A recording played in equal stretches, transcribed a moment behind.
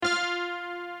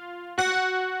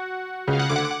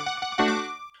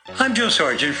I'm Joe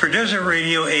Sargent for Desert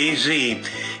Radio AZ. Here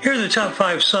are the top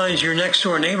 5 signs your next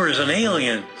door neighbor is an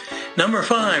alien. Number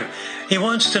 5, he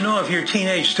wants to know if your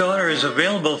teenage daughter is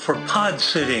available for pod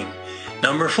sitting.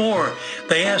 Number 4,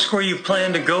 they ask where you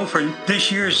plan to go for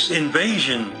this year's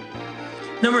invasion.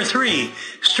 Number 3,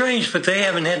 strange but they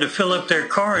haven't had to fill up their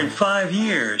car in 5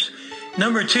 years.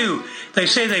 Number 2, they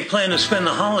say they plan to spend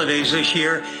the holidays this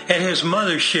year at his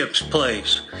mothership's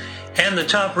place. And the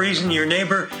top reason your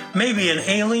neighbor may be an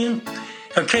alien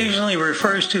occasionally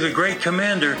refers to the great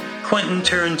commander Quentin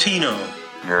Tarantino.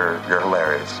 You're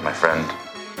hilarious, my friend.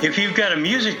 If you've got a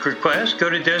music request, go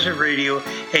to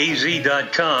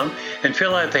desertradioaz.com and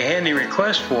fill out the handy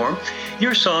request form.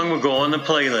 Your song will go on the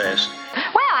playlist.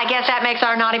 Well, I guess that makes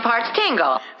our naughty parts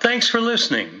tingle. Thanks for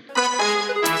listening.